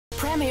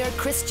Premier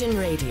Christian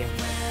Radio.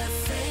 Where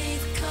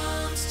faith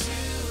comes to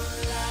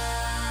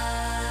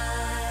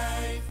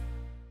life.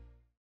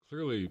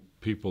 Clearly,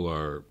 people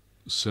are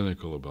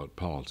cynical about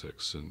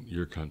politics in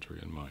your country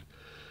and mine.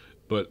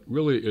 But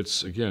really,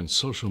 it's, again,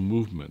 social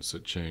movements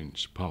that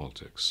change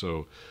politics.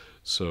 So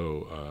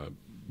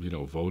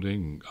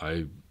voting,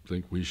 I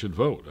think we should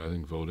vote. I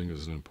think voting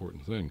is an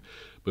important thing.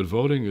 But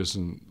voting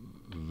isn't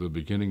the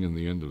beginning and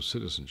the end of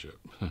citizenship.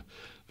 In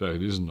fact,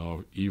 it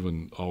isn't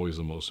even always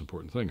the most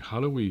important thing. How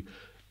do we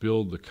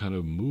build the kind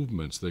of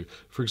movements that,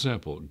 for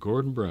example,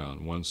 Gordon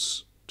Brown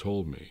once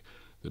told me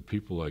that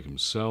people like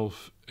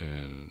himself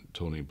and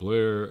Tony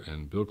Blair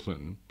and Bill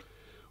Clinton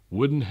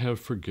wouldn't have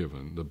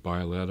forgiven the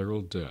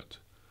bilateral debt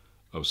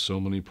of so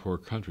many poor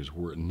countries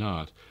were it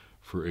not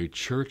for a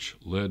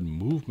church-led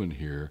movement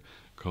here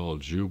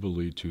called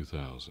Jubilee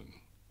 2000.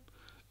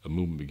 A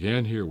movement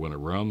began here, went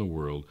around the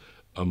world,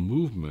 a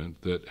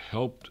movement that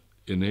helped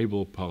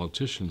enable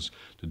politicians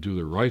to do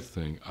the right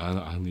thing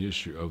on the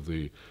issue of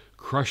the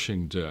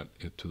crushing debt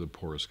to the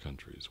poorest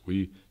countries.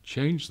 We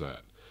changed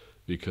that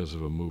because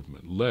of a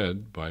movement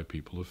led by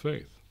people of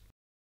faith.